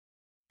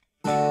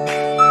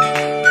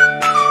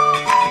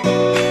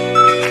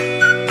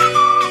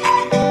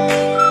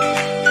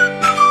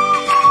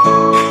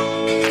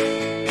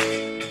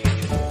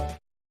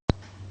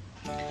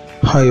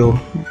Hi all,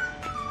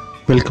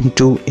 welcome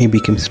to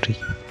AB Chemistry.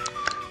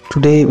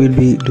 Today we'll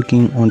be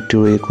looking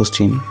onto a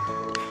question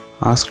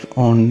asked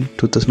on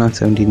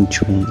 2017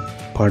 June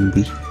Part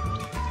B.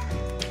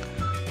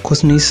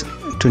 Question is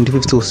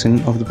 25th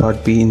question of the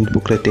Part B in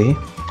Booklet A.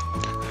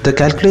 The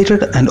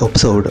calculated and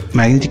observed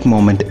magnetic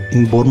moment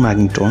in Bohr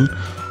magneton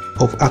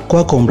of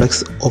aqua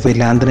complex of a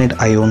lanthanide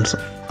ions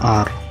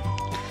are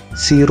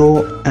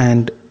 0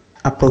 and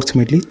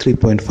approximately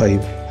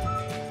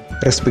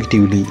 3.5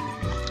 respectively.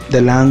 The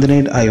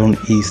lanthanide ion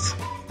is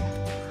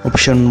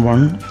option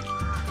 1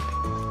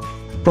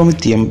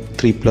 promethium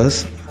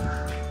 3+,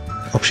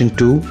 option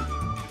 2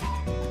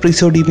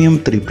 praseodymium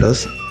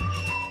 3+,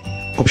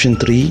 option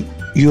 3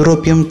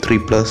 europium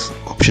 3+,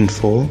 option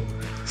 4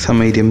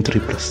 samarium 3+.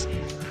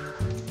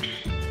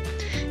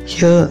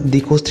 Here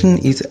the question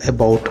is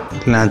about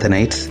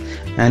lanthanides,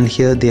 and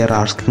here they are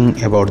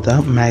asking about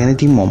the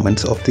magnetic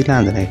moments of the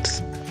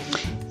lanthanides.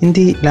 In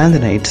the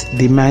lanthanides,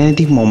 the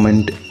magnetic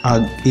moment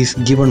is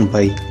given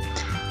by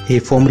a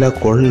formula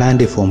called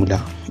Lanthanides formula,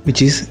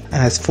 which is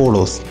as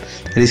follows.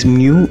 That is,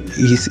 mu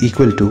is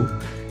equal to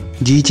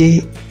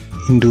Gj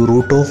into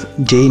root of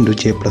j into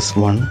j plus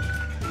 1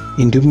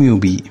 into mu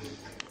b,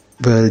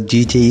 where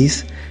Gj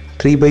is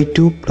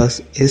 3/2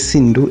 plus s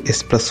into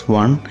s plus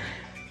 1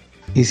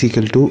 is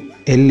equal to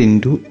L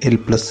into L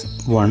plus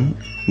 1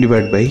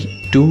 divided by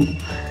 2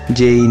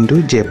 j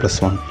into j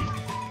plus 1.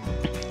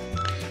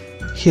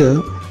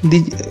 Here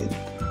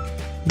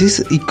this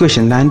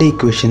equation, Lanthanides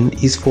equation,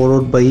 is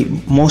followed by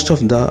most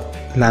of the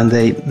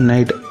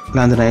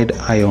lanthanide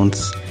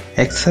ions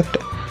except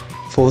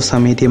for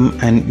samarium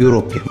and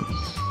europium.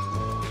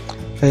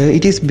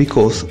 It is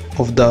because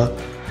of the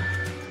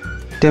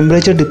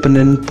temperature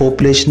dependent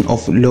population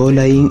of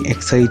low-lying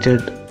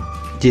excited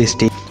J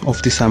state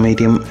of the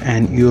samarium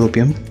and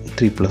europium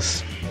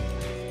 3+.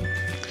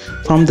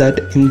 From that,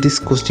 in this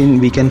question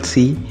we can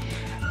see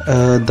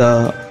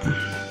the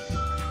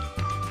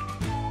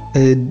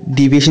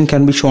deviation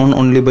can be shown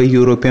only by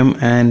europium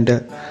and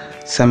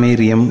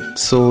samarium,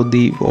 so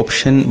the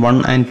option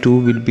 1 and 2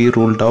 will be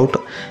ruled out.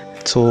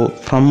 So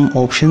from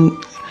option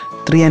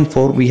 3 and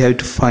 4 we have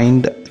to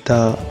find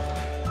the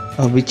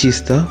which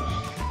is the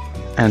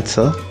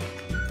answer.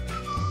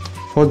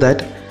 For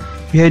that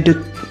we have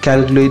to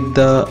calculate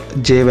the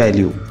j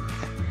value.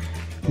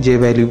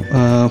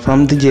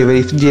 From the j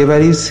value, if j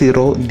value is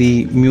 0,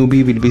 the mu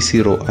b will be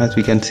 0, as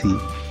we can see.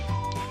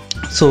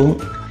 So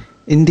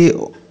in the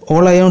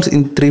all ions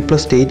in 3+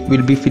 state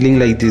will be filling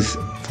like this.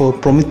 For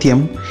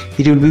promethium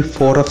it will be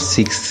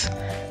 4f6,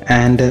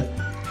 and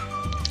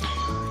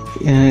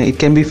it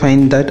can be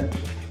find that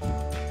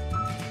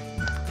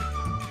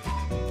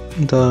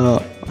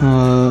the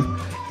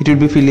it will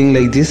be filling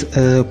like this,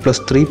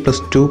 +3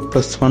 +2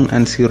 +1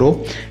 and 0.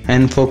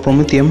 And for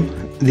promethium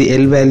the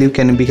L value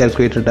can be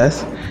calculated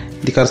as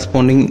the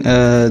corresponding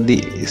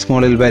the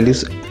small l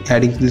values,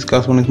 adding these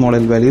corresponding small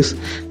l values,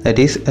 that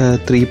is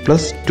 3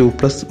 + 2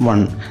 +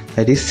 1,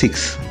 that is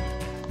 6.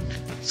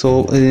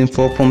 So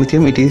for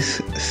promethium it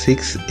is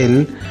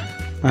 6L,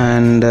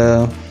 and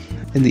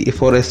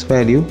for S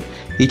value,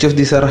 each of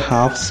these are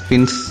half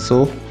spins,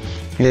 so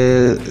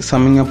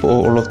summing up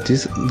all of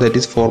this, that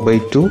is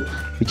 4/2,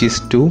 which is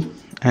 2,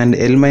 and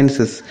L minus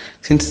S,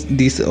 since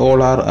these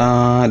all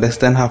are less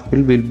than half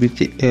spin, will be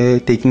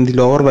taking the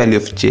lower value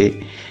of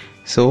J.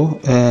 So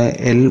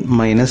L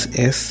minus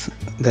S,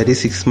 that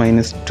is 6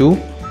 minus 2,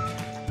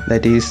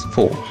 that is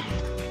 4.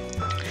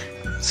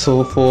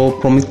 So for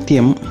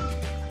promethium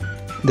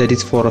that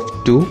is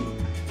 4f2.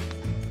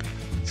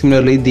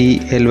 Similarly the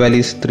L value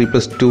is 3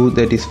 + 2,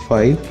 that is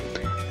 5,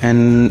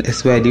 and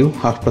S value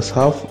half plus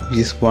half, which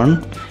is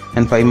 1,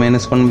 and 5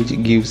 minus 1, which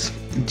gives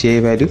J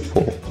value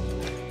 4.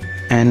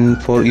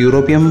 And for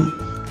europium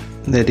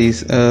that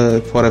is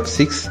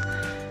 4f6,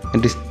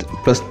 it is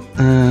plus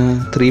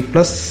 3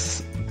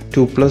 +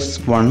 2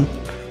 + 1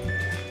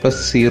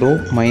 + 0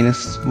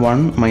 minus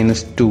 1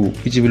 minus 2,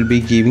 which will be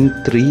giving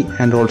 3,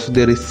 and also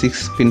there is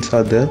 6 spins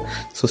are there,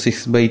 so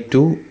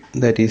 6/2,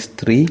 that is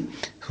 3,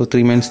 so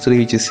 3 minus 3,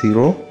 which is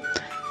 0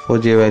 for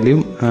J value.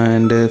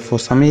 And for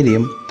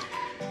samarium,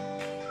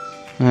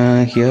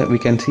 here we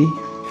can see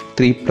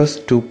 3 +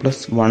 2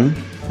 + 1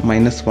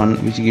 minus 1,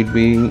 which will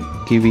be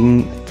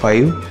giving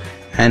 5,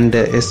 and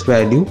S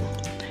value,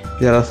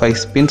 there are 5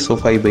 spins, so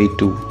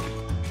 5/2.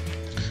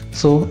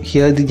 So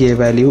here the J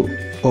value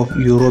of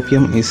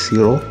europium is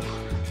 0.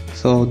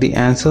 So the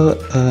answer,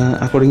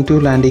 according to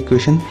Lanthanides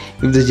equation,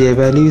 if the J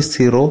value is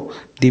 0,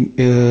 the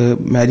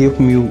value of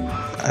mu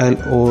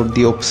or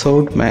the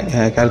observed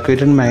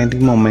calculated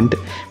magnetic moment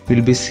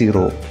will be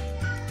 0.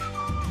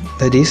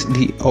 That is,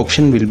 the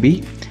option will be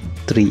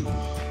 3.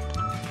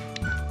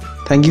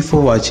 Thank you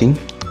for watching.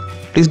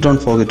 Please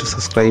don't forget to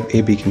subscribe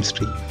AB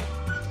Chemistry.